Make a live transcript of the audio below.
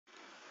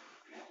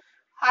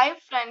Hi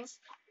friends,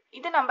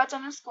 இது நம்ம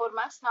channel score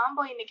maths.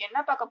 நாம இன்னைக்கு என்ன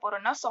பார்க்க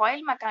போறோம்னா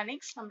சாயில்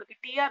மெக்கானிக்ஸ். நம்மளுக்கு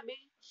டிஆர்பி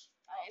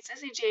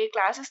SSC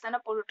கிளாஸஸ் தானே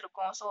போட்டுட்டு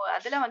இருக்கோம். ஸோ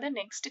அதுல வந்து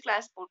நெக்ஸ்ட்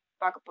கிளாஸ்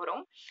பார்க்க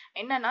போறோம்.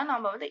 என்னன்னா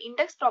நம்ம வந்து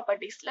இண்டெக்ஸ்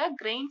ப்ராப்பர்ட்டிஸ்ல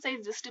கிரெயின்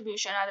சைஸ்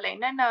டிஸ்ட்ரிபியூஷன், அதுல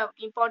என்னென்ன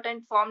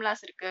இம்பார்ட்டன்ட்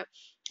ஃபார்முலாஸ் இருக்கு,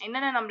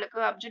 என்னென்ன நம்மளுக்கு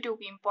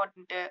அப்ஜெக்டிவ்க்கு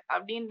இம்பார்ட்டன்ட்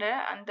அப்படின்ற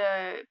அந்த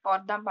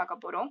பார்ட் தான்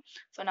பார்க்க போறோம்.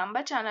 ஸோ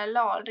நம்ம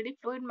சேனல்ல ஆல்ரெடி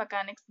ஃப்ளூயிட்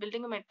மெக்கானிக்ஸ்,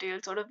 பில்டிங்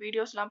மெட்டீரியல்ஸோட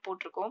வீடியோஸ்லாம்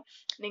போட்டிருக்கோம்.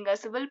 நீங்க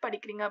சிவில்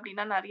படிக்கிறீங்க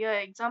அப்படின்னா நிறைய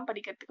எக்ஸாம்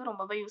படிக்கிறதுக்கு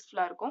ரொம்பவே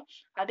யூஸ்ஃபுல்லா இருக்கும்.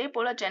 அதே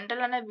போல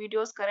ஜென்ரலான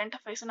வீடியோஸ், கரண்ட்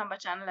அஃபேர்ஸும் நம்ம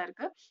சேனல்ல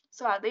இருக்கு.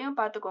 ஸோ அதையும்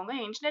பார்த்துக்கோங்க.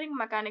 இன்ஜினியரிங்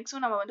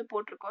மெக்கானிக்ஸும் நம்ம வந்து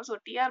போட்டிருக்கோம். ஸோ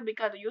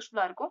டிஆர்பிக்கு அது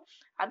யூஸ்ஃபுல்லா இருக்கும்.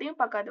 அதையும்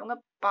பார்க்காதவங்க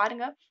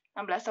பாருங்க,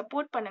 நம்மள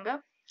சப்போர்ட் பண்ணுங்க,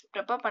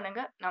 ப்ரிப்பேர்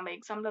பண்ணுங்க. நம்ம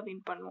எக்ஸாம்ல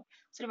வின் பண்ணுவோம்.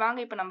 சரி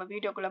வாங்க இப்போ நம்ம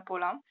வீடியோக்குள்ள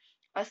போலாம்.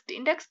 ஃபர்ஸ்ட்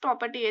இண்டெக்ஸ்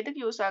ப்ராப்பர்ட்டி எதுக்கு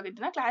யூஸ்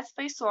ஆகுதுன்னா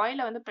கிளாசிஃபை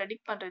சாயில வந்து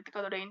ப்ரெடிக்ட் பண்றதுக்கு.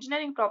 அதோட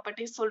இன்ஜினியரிங்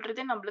ப்ராப்பர்ட்டிஸ்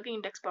சொல்றதே நம்மளுக்கு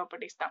இண்டெக்ஸ்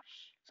ப்ராப்பர்ட்டிஸ் தான்.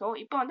 ஸோ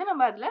இப்போ வந்து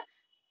நம்ம அதுல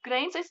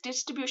கிரெயின் சைஸ்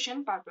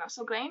டிஸ்ட்ரிபியூஷன் பார்க்கலாம்.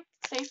 ஸோ கிரெயின்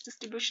சைஸ்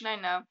டிஸ்ட்ரிபியூஷன்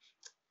என்ன?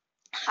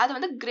 அது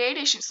வந்து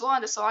கிரேடேஷன். ஸோ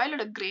அந்த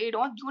சாயிலோட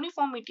கிரேடும்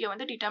யூனிஃபார்மிட்டியை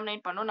வந்து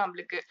டிட்டர்மினேட் பண்ணும்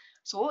நம்மளுக்கு.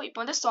 ஸோ இப்போ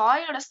வந்து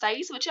சாயிலோட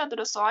சைஸ் வச்சு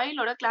அதோட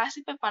சாயிலோட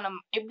கிளாசிஃபை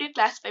எப்படி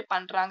கிளாசிஃபை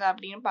பண்றாங்க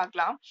அப்படின்னு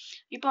பார்க்கலாம்.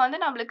 இப்போ வந்து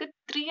நம்மளுக்கு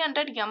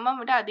 300 mm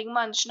விட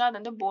அதிகமா இருந்துச்சுன்னா அது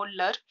வந்து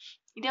போல்டர்.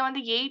 இதே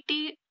வந்து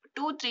 80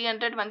 to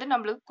 300 வந்து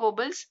நம்மளுக்கு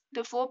கோபிள்ஸ்.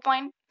 இது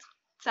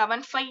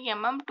 4.75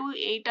 mm to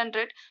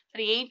 800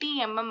 80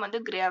 mm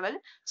வந்து கிராவல்.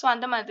 ஸோ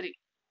அந்த மாதிரி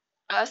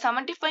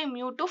 75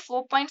 mu to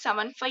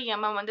 4.75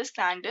 mm வந்து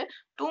சாண்ட்,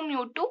 2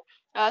 mu to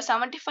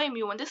 75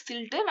 mu வந்து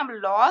சில்ட். நம்ம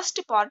லாஸ்ட்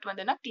பார்ட்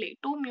வந்துன்னா கிளே.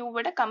 2 mu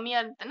விட கம்மியா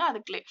இருந்ததுன்னா அது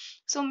கிளே.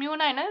 ஸோ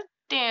மியூனா என்ன?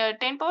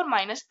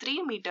 10⁻³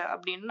 மீட்டர்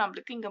அப்படின்னு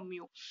நம்மளுக்கு இங்க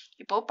மியூ.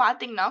 இப்போ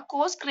பாத்தீங்கன்னா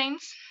கோர்ஸ்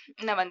கிரெயின்ஸ்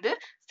வந்து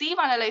சீவ்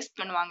அனலைஸ்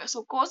பண்ணுவாங்க.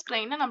 ஸோ கோர்ஸ்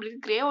கிரெயின் நம்மளுக்கு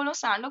கிரேவலும்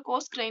சாண்டும்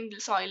கோர்ஸ் கிரெயின்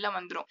சாயில்ல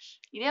வந்துடும்.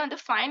 இதே வந்து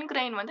ஃபைன்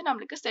கிரெயின் வந்து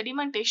நம்மளுக்கு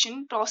செடிமெண்டேஷன்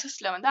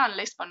ப்ராசஸ்ல வந்து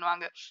அனலைஸ்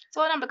பண்ணுவாங்க.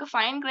 ஸோ நம்மளுக்கு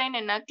ஃபைன் கிரெயின்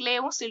என்ன?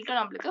 கிளேவும்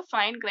சில்ட்டும் நம்மளுக்கு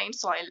fine grain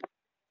soil.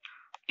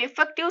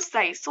 Effective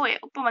size. So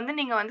இப்போ வந்து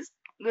நீங்க வந்து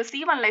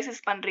சீவ் அனலைசிஸ்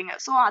பண்றீங்க.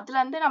 ஸோ அதுல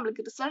இருந்து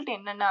நம்மளுக்கு ரிசல்ட்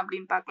என்னென்ன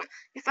அப்படின்னு பார்க்கலாம்.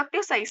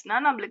 எஃபெக்டிவ் சைஸ்னா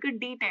நம்மளுக்கு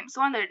D10. ஸோ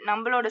அந்த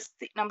நம்மளோட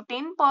நம்ம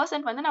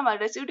 10% வந்து நம்ம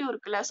ரெசிடியூ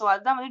இருக்குல்ல, ஸோ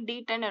அதுதான் வந்து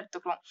D10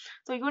 எடுத்துக்கிறோம்.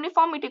 So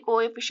uniformity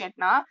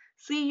கோஎஃபிஷியன்ட்னா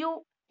CU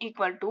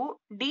equal to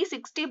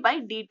D60 by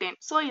D10.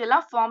 So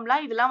இதெல்லாம் ஃபார்முலா,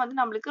 இதெல்லாம் வந்து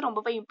நம்மளுக்கு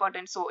ரொம்பவே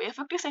இம்பார்ட்டன்ட். ஸோ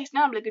எஃபெக்டிவ்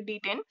சைஸ்னா நம்மளுக்கு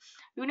D10,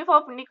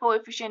 uniformity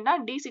கோஎஃபிஷியன்ட்னா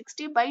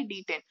D60 by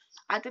D10.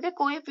 அதுவே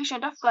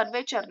coefficient of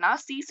கர்வேச்சர்னா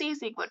CC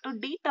is equal to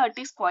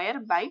D30 square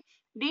by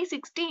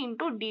D60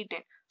 into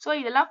D10. So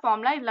இதெல்லாம்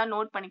formula, இதெல்லாம்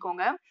note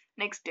பண்ணிக்கோங்க.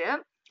 நெக்ஸ்ட்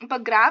இப்போ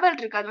கிராவல்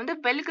இருக்கு, அது வந்து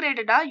வெல்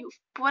கிரேடடா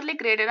புவர்லி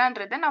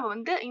கிரேடடான்றத நம்ம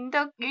வந்து இந்த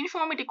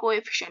யூனிஃபார்மிட்டி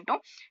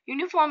கோஎஃபிஷியன்ட்டும்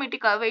யூனிஃபார்மிட்டி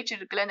கர்வேச்சர்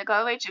இருக்குல்ல, இந்த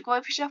கர்வேச்சர்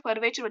கோஎஃபிஷியன்ட் ஆஃப்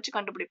கர்வேச்சர் வச்சு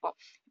கண்டுபிடிப்போம்.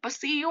 இப்போ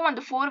CU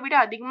வந்து 4 விட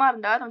அதிகமா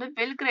இருந்தா அது வந்து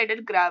வெல்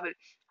கிரேடட் கிராவல்.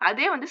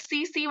 அதே வந்து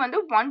CC வந்து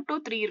 1 to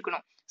 3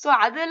 இருக்கணும். ஸோ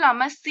அது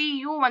இல்லாம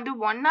CU வந்து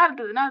 1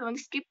 இருந்ததுன்னா அது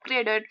வந்து ஸ்கிப்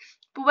கிரேடட்,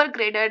 புவர்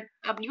கிரேடட்,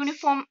 அப்படி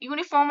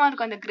யூனிஃபார்மா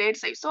இருக்கும் அந்த கிரேட்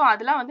சைஸ். ஸோ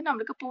அதெல்லாம் வந்து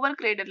நம்மளுக்கு புவர்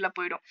கிரேடட்ல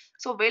போயிடும்.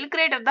 ஸோ வெல்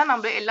கிரேடட் தான்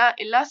நம்ம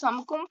எல்லா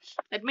சமுக்கும்,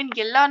 தட் மீன்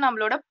எல்லா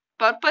நம்மளோட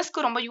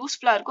பர்பஸ்க்கு ரொம்ப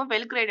யூஸ்ஃபுல்லா இருக்கும்.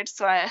 வெல் கிரேடட்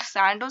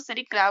சாண்டும்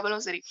சரி,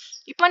 கிராவலும் சரி.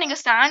 இப்போ நீங்க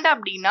சாண்ட்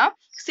அப்படின்னா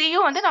CU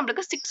வந்து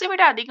நம்மளுக்கு 6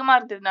 விட அதிகமா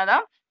இருந்ததுன்னா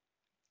தான்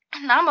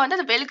நாம வந்து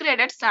அது வெல்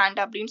கிரேடட்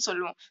சாண்ட் அப்படின்னு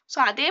சொல்லுவோம். ஸோ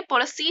அதே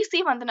போல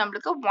CC வந்து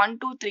நம்மளுக்கு 1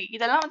 to 3.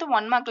 இதெல்லாம் வந்து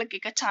 1 மார்க்ல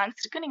கேட்க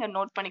சான்ஸ் இருக்கு, நீங்க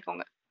நோட்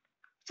பண்ணிக்கோங்க.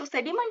 ஸோ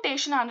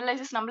செடிமெண்டேஷன்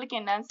அனலைசிஸ் நம்மளுக்கு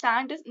என்ன?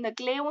 சாண்ட், இந்த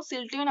கிளேவும்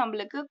சில்ட்டையும்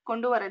நம்மளுக்கு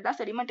கொண்டு வரது தான்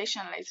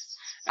செடிமெண்டேஷன் அனலைசிஸ்.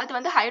 அது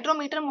வந்து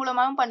ஹைட்ரோமீட்டர்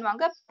மூலமாகவும்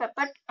பண்ணுவாங்க,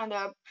 பெப்பர்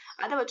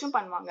அதை வச்சும்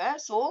பண்ணுவாங்க.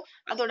 ஸோ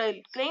அதோட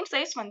கிரெயின்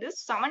சைஸ் வந்து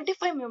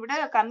 75 மியூ விட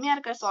கம்மியா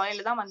இருக்கிற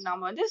சாயில தான் வந்து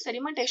நம்ம வந்து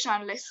செடிமெண்டேஷன்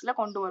அனலைசிஸ்ல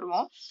கொண்டு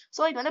வருவோம்.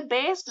 ஸோ இது வந்து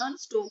பேஸ்ட் ஆன்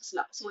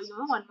ஸ்டோக்ஸ்ல. ஸோ இது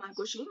வந்து 1 மார்க்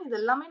கொஸ்டின். இது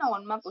எல்லாமே நான்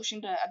 1 மார்க்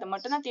கொஸ்டின், அதை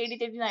மட்டும் தான்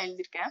தேடி நான்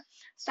எழுதியிருக்கேன்.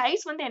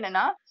 சைஸ் வந்து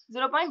என்னன்னா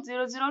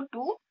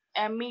 0.002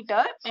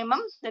 meter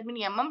mm, that mean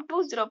mm to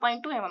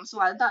 0.2 mm. So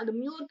அதுதான் அது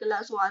மியூ இருக்குல்ல,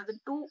 ஸோ அது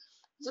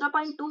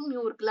 0.2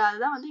 மியூ இருக்குல்ல,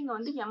 அதுதான் வந்து இங்க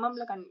வந்து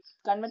mmல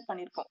கன்வெர்ட்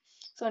பண்ணிருக்கோம்.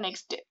 ஸோ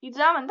நெக்ஸ்ட்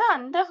இதுதான்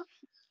வந்து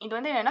இது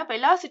வந்து என்னன்னா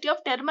velocity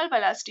of thermal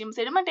velocity.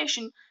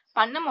 Sedimentation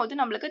பண்ணும்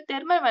போது நம்மளுக்கு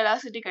தெர்மல்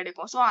வெலாசிட்டி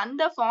கிடைக்கும். ஸோ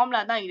அந்த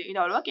ஃபார்முலா தான் இது. இது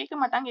அவ்வளவா கேட்க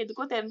மாட்டாங்க,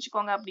 எதுக்கும்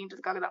தெரிஞ்சுக்கோங்க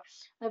அப்படின்றதுக்காக தான்.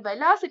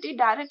 Velocity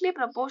directly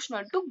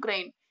proportional to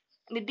grain.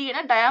 இந்த D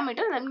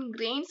டயாமீட்டர்,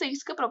 கிரெயின்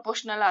சைஸ்க்கு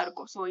ப்ரொபோர்ஷனலா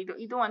இருக்கும். ஸோ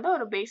இது வந்து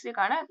ஒரு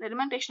பேசிக்கான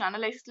செடிமெண்டேஷன்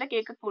அனலைசிஸ்ல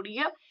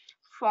கேட்கக்கூடிய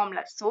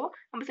ஃபார்முலா. ஸோ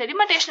நம்ம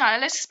செடிமெண்டேஷன்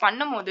அனலைசிஸ்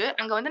பண்ணும்போது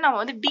அங்க வந்து நம்ம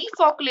வந்து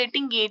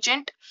டீஃபாக்குலேட்டிங்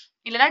ஏஜென்ட்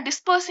இல்லைன்னா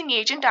டிஸ்பர்சிங்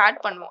ஏஜென்ட்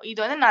ஆட் பண்ணுவோம். இது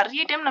வந்து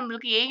நிறைய டைம்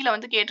நம்மளுக்கு ஏல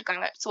வந்து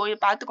கேட்டிருக்காங்க. ஸோ இது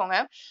பார்த்துக்கோங்க.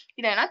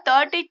 இது என்ன?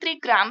 33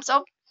 grams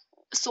of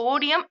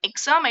sodium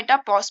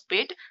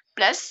hexametaphosphate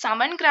plus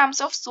 7 grams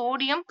of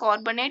sodium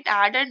carbonate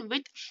added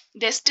with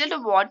distilled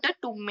water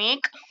to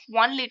make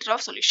 1 liter of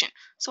solution.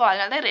 So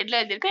அதனால தான் ரெட்ல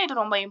எழுதியிருக்கேன். இது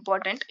ரொம்ப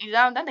இம்பார்ட்டன்ட்.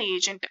 இதுதான் வந்து அந்த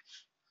ஏஜென்ட்.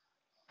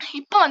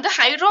 இப்போ வந்து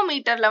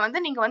ஹைட்ரோமீட்டர்ல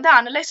வந்து நீங்க வந்து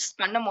அனலைசிஸ்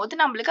பண்ணும் போது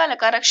நம்மளுக்கு அதுல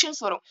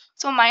கரெக்ஷன்ஸ் வரும்.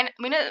 ஸோ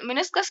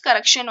மினிஸ்கஸ்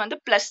கரெக்ஷன் வந்து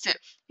பிளஸ்,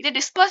 இது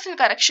டிஸ்பர்சன்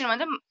கரெக்ஷன்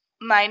வந்து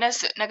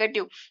மைனஸ்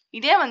நெகட்டிவ்.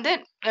 இதே வந்து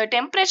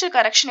டெம்பரேச்சர்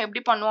கரெக்ஷன்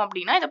எப்படி பண்ணுவோம்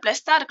அப்படின்னா இது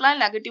பிளஸ் தான்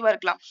இருக்கலாம் நெகட்டிவா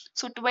இருக்கலாம்.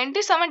 ஸோ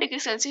 27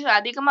 டிகிரி செல்சியஸ்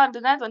அதிகமா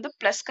இருந்ததுன்னா அது வந்து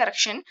பிளஸ்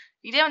கரெக்ஷன்.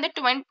 இதே வந்து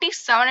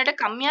 27 விட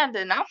கம்மியா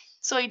இருந்ததுன்னா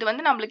ஸோ இது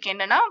வந்து நம்மளுக்கு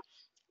என்னன்னா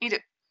இது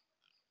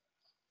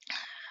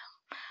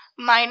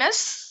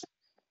மைனஸ்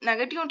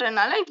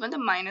நெகட்டிவ்ன்றதுனால இது வந்து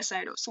மைனஸ்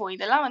ஆயிடும். ஸோ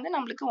இதெல்லாம் வந்து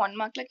நம்மளுக்கு 1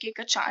 மார்க்ல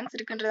கேட்க சான்ஸ்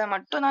இருக்குன்றத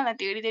மட்டும் தான் நான்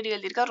தேடி தேடி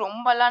எழுதியிருக்கேன்.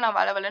 ரொம்பலாம் நான்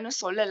வளவலன்னு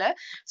சொல்லல.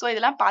 ஸோ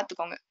இதெல்லாம்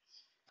பார்த்துக்கோங்க.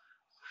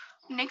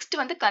 நெக்ஸ்ட்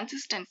வந்து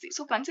கன்சிஸ்டன்சி.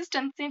 ஸோ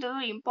கன்சிஸ்டன்சின்றது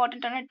ஒரு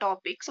இம்பார்ட்டன்டான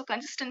டாபிக். ஸோ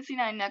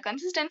கன்சிஸ்டன்சினா என்ன?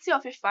 Consistency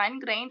of a fine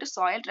கிரைன்டு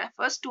soil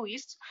refers to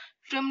it's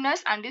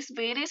ஃபிரிம்னஸ் and is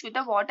various with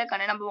water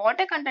content. நம்ம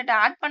வாட்டர் கண்டென்ட்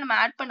ஆட்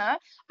பண்ண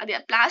அது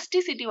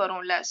பிளாஸ்டிசிட்டி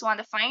வரும்ல. ஸோ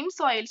அந்த ஃபைன்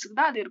சாயில்ஸுக்கு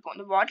தான் அது இருக்கும்.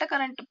 அந்த வாட்டர்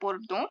கரண்ட்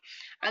பொறுத்தும்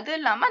அது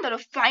இல்லாம அதோட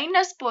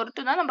ஃபைனஸ்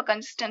பொறுத்து தான் நம்ம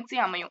கன்சிஸ்டன்சி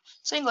அமையும்.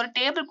 ஸோ இங்க ஒரு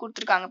டேபிள்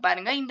கொடுத்துருக்காங்க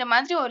பாருங்க. இந்த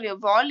மாதிரி ஒரு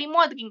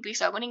வால்யூமும் அதுக்கு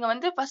இன்க்ரீஸ் ஆகும். நீங்க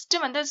வந்து ஃபர்ஸ்ட்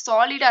வந்து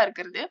சாலிடா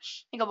இருக்கிறது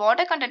நீங்க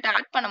வாட்டர் கண்டென்ட்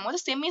ஆட் பண்ணும்போது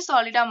செமி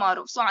சாலிடா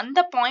மாறும். ஸோ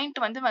அந்த பாயிண்ட்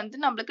வந்து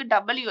நம்மளுக்கு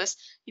WS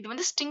இது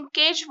வந்து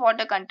ஸ்டிங்கேஜ்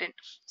வாட்டர் கண்டென்ட்.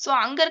 ஸோ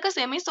அங்க இருக்க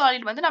செமி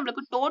சாலிட் வந்து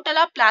நம்மளுக்கு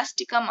டோட்டலா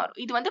பிளாஸ்டிக்கா மாறும்.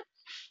 இது வந்து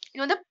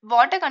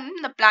வாட்டர் கண்டென்ட்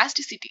இந்த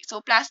plasticity. So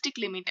plastic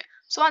limit.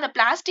 So அந்த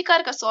பிளாஸ்டிக்கா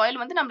இருக்க சாயில்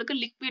வந்து நம்மளுக்கு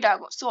லிக்விட்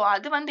ஆகும். ஸோ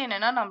அது வந்து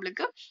என்னன்னா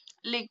நம்மளுக்கு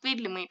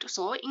லிக்விட் லிமிட்.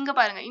 ஸோ இங்க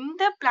பாருங்க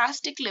இந்த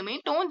பிளாஸ்டிக்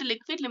லிமிட்டும் இந்த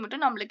லிக்விட்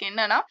லிமிட்டும் நம்மளுக்கு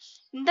என்னன்னா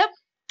இந்த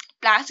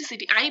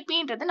பிளாஸ்டிசிட்டி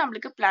ஐபின்றது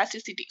நம்மளுக்கு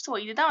பிளாஸ்டிசிட்டி. ஸோ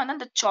இதுதான் வந்து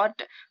அந்த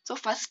சார்ட். ஸோ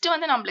ஃபர்ஸ்ட்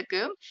வந்து நம்மளுக்கு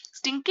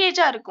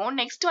ஸ்டிங்கேஜா இருக்கும்.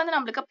 நெக்ஸ்ட் வந்து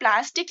நம்மளுக்கு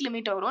பிளாஸ்டிக்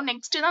லிமிட் வரும்.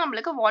 நெக்ஸ்ட் தான்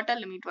நம்மளுக்கு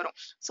வாட்டர் லிமிட் வரும்.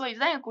 ஸோ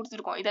இதுதான் இங்க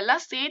கொடுத்துருக்கோம்.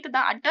 இதெல்லாம் சேர்த்து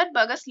தான்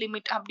அட்டர்பர்கர்ஸ்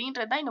லிமிட்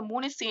அப்படின்றது தான் இந்த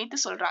 3 சேர்த்து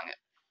சொல்றாங்க.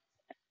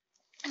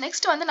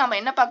 நெக்ஸ்ட் வந்து நம்ம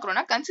என்ன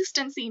பார்க்குறோம்னா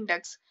consistency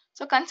index.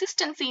 So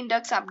consistency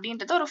index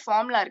அப்படின்றது ஒரு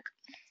ஃபார்முலா இருக்கு.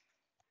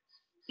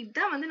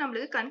 இதுதான் வந்து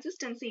நம்மளுக்கு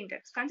கன்சிஸ்டன்சி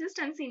இண்டெக்ஸ்.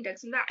 கன்சிஸ்டன்சி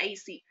இண்டெக்ஸ் வந்து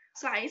ஐசி.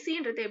 ஸோ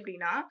ஐசின்றது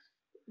எப்படின்னா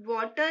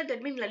water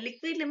that mean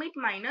liquid limit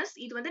minus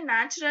இது வந்து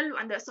நேச்சுரல்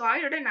அந்த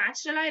சாயிலோட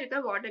நேச்சுரலா இருக்க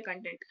water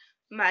content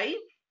by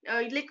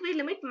liquid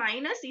limit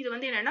minus இது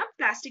வந்து என்னன்னா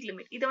பிளாஸ்டிக்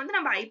லிமிட். இதை வந்து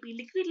நம்ம IP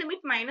liquid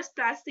limit minus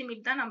plastic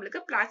limit தான்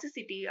நம்மளுக்கு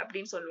பிளாஸ்டிசிட்டி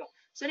அப்படின்னு சொல்லுவோம்.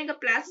 ஸோ நீங்க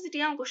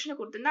பிளாஸ்டிசிட்டியா கொஸ்டின்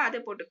கொடுத்திருந்தா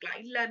அதை போட்டுக்கலாம்.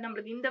 இல்ல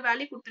நம்மளுக்கு இந்த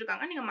வேல்யூ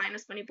கொடுத்துருக்காங்க நீங்க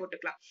மைனஸ் பண்ணி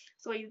போட்டுக்கலாம்.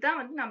 ஸோ இதுதான்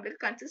வந்து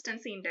நம்மளுக்கு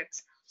consistency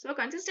index. So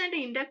consistent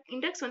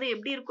index வந்து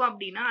எப்படி இருக்கும்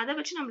அப்படின்னா அதை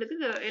வச்சு நம்மளுக்கு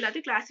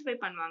எல்லாத்தையும் கிளாசிஃபை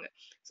பண்ணுவாங்க.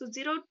 ஸோ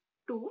 0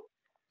 to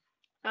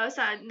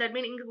that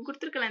mean இங்க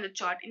கொடுத்திருக்கல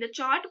இந்த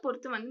சார்ட்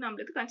பொறுத்து வந்து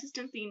நம்மளுக்கு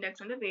கன்சிஸ்டன்சி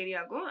இண்டெக்ஸ் வந்து வேரி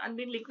ஆகும். And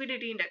mean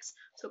liquidity index.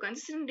 So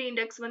consistency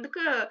index வந்து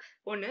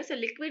ஒன்னு. ஸோ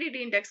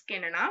லிக்விடிட்டி இண்டெக்ஸ்க்கு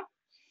என்னன்னா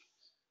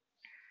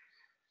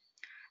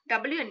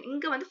WN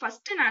இங்க வந்து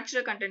ஃபர்ஸ்ட்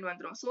நேச்சுரல் கண்டென்ட்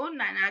வந்துரும். So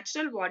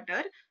natural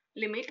water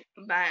limit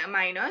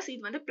minus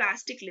இது வந்து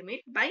பிளாஸ்டிக்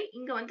லிமிட் பை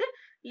இங்க வந்து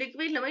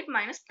liquid limit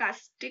minus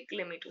plastic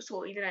limit. So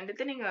இது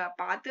ரெண்டுத்தையும் நீங்க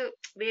பார்த்து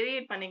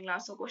வேரியேட்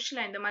பண்ணிக்கலாம். ஸோ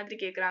கொஸ்டின்ல எந்த மாதிரி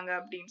கேட்கறாங்க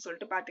அப்படின்னு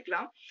சொல்லிட்டு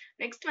பாத்துக்கலாம்.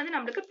 நெக்ஸ்ட் வந்து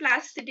நம்மளுக்கு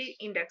பிளாஸ்டிசிட்டி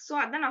இண்டெக்ஸ். ஸோ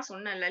அதான் நான்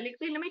சொன்னேன்ல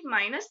liquid limit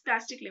minus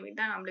plastic limit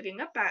தான் நம்மளுக்கு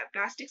இங்க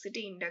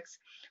பிளாஸ்டிசிட்டி இண்டெக்ஸ்.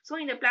 ஸோ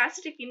இந்த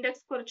பிளாஸ்டிக்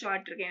இண்டெக்ஸ்க்கு ஒரு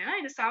சார்ட் இருக்கு. ஏன்னா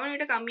இது 7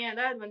 விட கம்மியா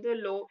தான் அது வந்து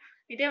லோ.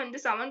 இதே வந்து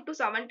 7 to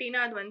 17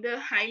 அது வந்து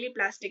ஹைலி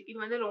பிளாஸ்டிக். இது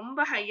வந்து ரொம்ப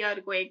ஹையா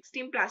இருக்கும்.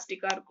 எக்ஸ்ட்ரீம்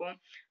பிளாஸ்டிக்கா இருக்கும்.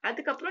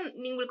 அதுக்கப்புறம்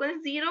உங்களுக்கு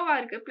வந்து ஜீரோவா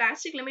இருக்கு.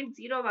 பிளாஸ்டிக் லிமிட்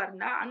ஜீரோவா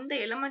இருந்தா அந்த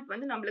எலிமெண்ட்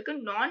வந்து நம்மளுக்கு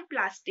நான்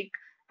பிளாஸ்டிக்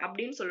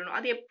அப்படின்னு சொல்லணும்.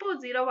 அது எப்போ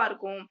ஜீரோவா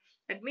இருக்கும்?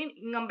 தட் மீன்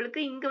நம்மளுக்கு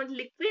இங்க வந்து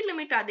லிக்விட்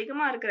லிமிட்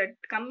அதிகமா இருக்கிற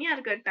கம்மியா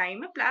இருக்கிற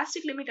டைம்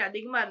பிளாஸ்டிக் லிமிட்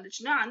அதிகமா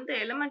இருந்துச்சுன்னா அந்த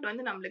எலிமெண்ட்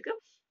வந்து நம்மளுக்கு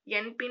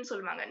என்பின்னு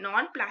சொல்லுவாங்க.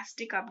 நான்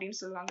பிளாஸ்டிக் அப்படின்னு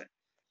சொல்லுவாங்க.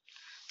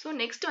 So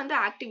next வந்து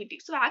activity.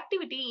 So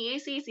activity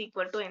AC is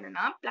equal to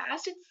என்னன்னா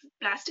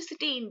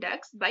plasticity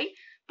index by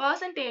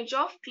percentage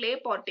of clay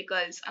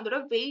particles. அதோட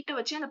weight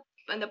வச்சு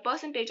அந்த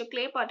percentage of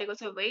clay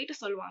particles weight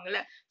சொல்லுவாங்கல்ல.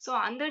 So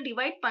அந்த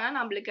divide பண்ணா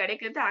நம்மளுக்கு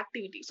கிடைக்கிறது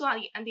activity. So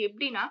அது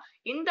எப்படின்னா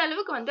எந்த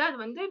அளவுக்கு வந்து அது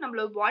வந்து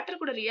நம்மளோட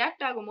வாட்டர் கூட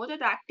ரியாக்ட் ஆகும்போது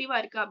அது ஆக்டிவா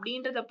இருக்கு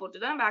அப்படின்றத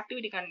பொறுத்து தான் நம்ம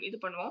ஆக்டிவிட்டி இது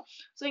பண்ணுவோம்.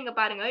 ஸோ இங்க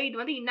பாருங்க இது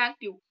வந்து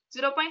inactive.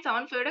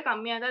 0.75 விட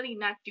கம்மியா தான்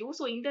inactive.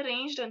 ஸோ இந்த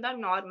ரேஞ்ச் இருந்தா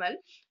நார்மல்.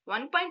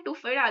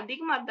 1.25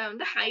 அதிகமா இருந்தா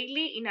வந்து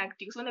ஹைலி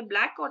inactive. ஸோ இந்த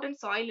பிளாக் காட்டன்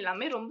சாயில்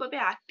எல்லாமே ரொம்பவே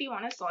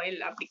ஆக்டிவான சாயில்.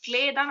 அப்படி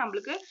கிளே தான்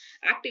நம்மளுக்கு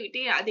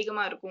ஆக்டிவிட்டி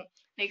அதிகமா இருக்கும்.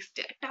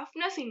 நெக்ஸ்ட்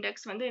டஃப்னஸ்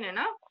இண்டெக்ஸ் வந்து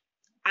என்னன்னா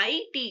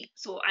IT.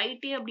 ஸோ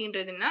IT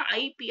அப்படின்றது என்ன?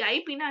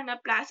 ஐபினா என்ன?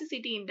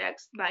 பிளாஸ்டிசிட்டி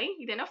இண்டெக்ஸ் பை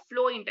இது என்ன?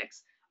 Flow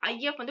index.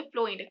 IF வந்து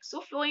flow index. So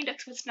flow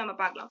index first நம்ம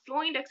பார்க்கலாம். ஃப்ளோ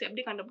இண்டெக்ஸ்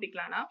எப்படி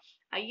கண்டுபிடிக்கலாம்னா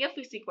IF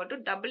is equal to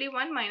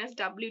W1 minus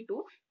W2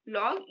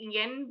 log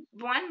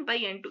N1 by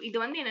N2. இது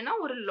வந்து என்னன்னா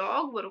ஒரு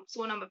log வரும்.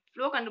 ஸோ நம்ம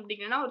ஃப்ளோ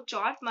கண்டுபிடிக்கணும்னா ஒரு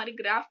சார்ட் மாதிரி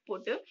கிராஃப்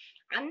போட்டு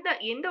அந்த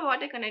எந்த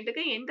வாட்டர்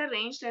கண்டென்ட்டுக்கு எந்த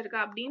ரேஞ்ச்ல இருக்கு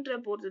அப்படின்ற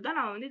பொறுத்து தான்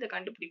நம்ம வந்து இதை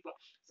கண்டுபிடிப்போம்.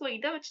 ஸோ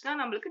இதை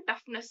வச்சுதான் நம்மளுக்கு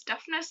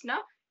டஃப்னஸ்னா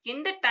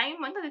எந்த டைம்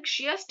வந்து அதுக்கு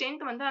ஷியர்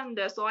ஸ்ட்ரென்த் வந்து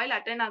அந்த சாயில்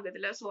அட்டன் ஆகுது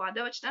இல்ல. ஸோ அதை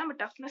வச்சுதான் நம்ம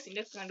டஃப்னஸ்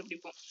இண்டெக்ஸ்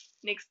கண்டுபிடிப்போம்.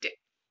 நெக்ஸ்ட்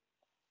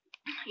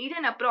இது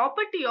என்ன?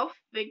 Property of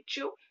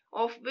virtue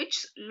of which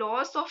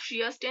loss of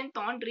shear strength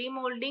on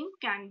remolding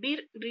can be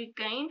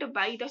regained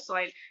by the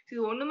soil. இது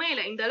ஒண்ணுமே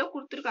இல்லை. இந்த அளவு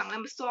கொடுத்துருக்காங்க.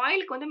 நம்ம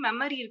சாயிலுக்கு வந்து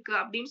மெமரி இருக்கு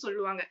அப்படின்னு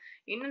சொல்லுவாங்க.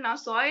 என்னன்னா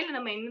சாயில்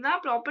நம்ம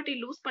என்னதான் ப்ராப்பர்ட்டி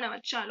லூஸ் பண்ண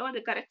வச்சாலும்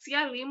அது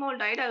கரெக்டா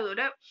ரீமோல்ட் ஆயிட்டு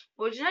அதோட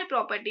ஒரிஜினல்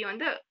ப்ராப்பர்ட்டி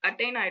வந்து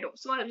அட்டைன் ஆயிடும்.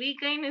 So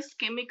regain is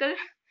chemical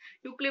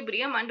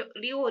equilibrium and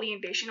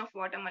reorientation of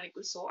water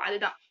molecules. So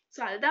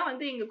அதுதான்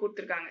வந்து இங்க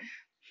கொடுத்துருக்காங்க.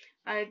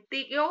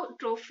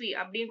 தியோட்ரோஃபி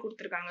அப்படின்னு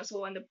கொடுத்துருக்காங்க. ஸோ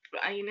அந்த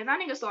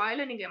என்னதான் நீங்க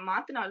சாயில நீங்க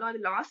மாத்தினாலும்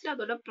அது லாஸ்ட்ல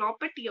அதோட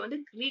ப்ராப்பர்ட்டியை வந்து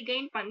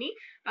ரீகெயின் பண்ணி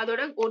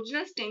அதோட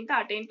ஒரிஜினல் ஸ்ட்ரென்த்தை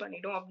அட்டைன்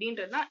பண்ணிடும்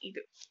அப்படின்றது தான்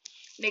இது.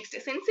 நெக்ஸ்ட்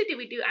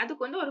சென்சிட்டிவிட்டி,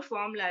 அதுக்கு வந்து ஒரு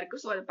ஃபார்முலா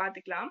இருக்கு. ஸோ அதை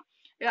பார்த்துக்கலாம்.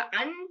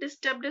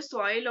 அன்டிஸ்டர்ப்டு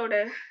சாயிலோட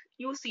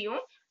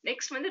யூஸையும்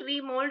நெக்ஸ்ட் வந்து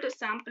ரீமோல்டு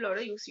சாம்பிளோட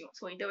யூஸையும்.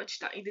 ஸோ இதை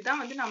வச்சுதான் இதுதான்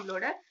வந்து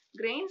நம்மளோட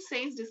கிரெயின்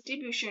சைஸ்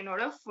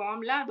டிஸ்ட்ரிபியூஷனோட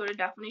ஃபார்முலா, அதோட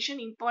டெஃபினிஷன்,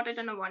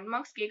 இம்பார்ட்டன்டான 1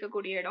 மார்க்ஸ்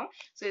கேட்கக்கூடிய இடம்.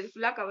 ஸோ இது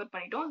ஃபுல்லாக கவர்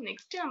பண்ணிட்டோம்.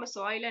 நெக்ஸ்ட் நம்ம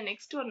சாயில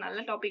நெக்ஸ்ட் ஒரு நல்ல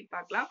டாபிக்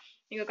பார்க்கலாம்.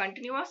 நீங்க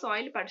கண்டினியூவா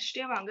சாயில்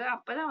படிச்சுட்டே வாங்க,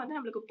 அப்பதான் வந்து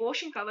நம்மளுக்கு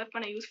போர்ஷன் கவர்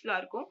பண்ண யூஸ்ஃபுல்லா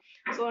இருக்கும்.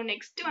 ஸோ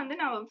நெக்ஸ்ட் வந்து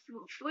நான்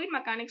ஃப்ளூயிட்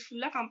மெக்கானிக்ஸ்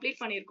ஃபுல்லா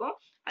கம்ப்ளீட் பண்ணியிருக்கோம்.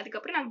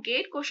 அதுக்கப்புறம் நான்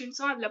கேட்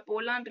கொஷின்ஸும் அதுல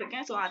போடலான்னு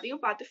இருக்கேன். ஸோ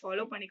அதையும் பார்த்து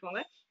ஃபாலோ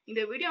பண்ணிக்கோங்க.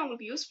 இந்த வீடியோ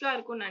உங்களுக்கு யூஸ்ஃபுல்லா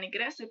இருக்கும்னு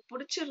நினைக்கிறேன். ஸோ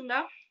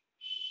பிடிச்சிருந்தா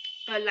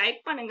லைக்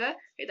பண்ணுங்க.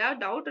 ஏதாவது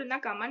டவுட் இருந்தா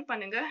கமெண்ட்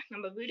பண்ணுங்க.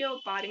 நம்ம வீடியோவை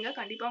பாருங்க,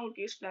 கண்டிப்பா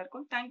உங்களுக்கு யூஸ்ஃபுல்லா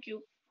இருக்கும். தேங்க்யூ.